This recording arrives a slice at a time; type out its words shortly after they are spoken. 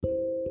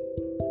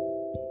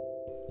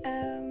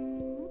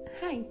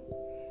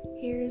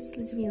Here's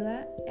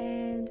Ludmila,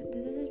 and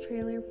this is a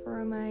trailer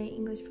for my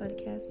English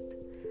podcast.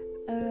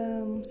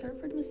 Sorry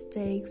for the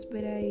mistakes,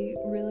 but I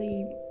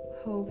really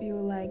hope you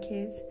like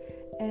it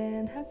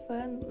and have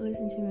fun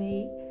listening to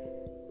me.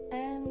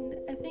 And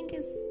I think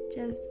it's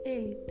just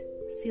it.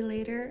 See you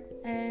later,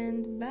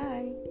 and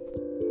bye.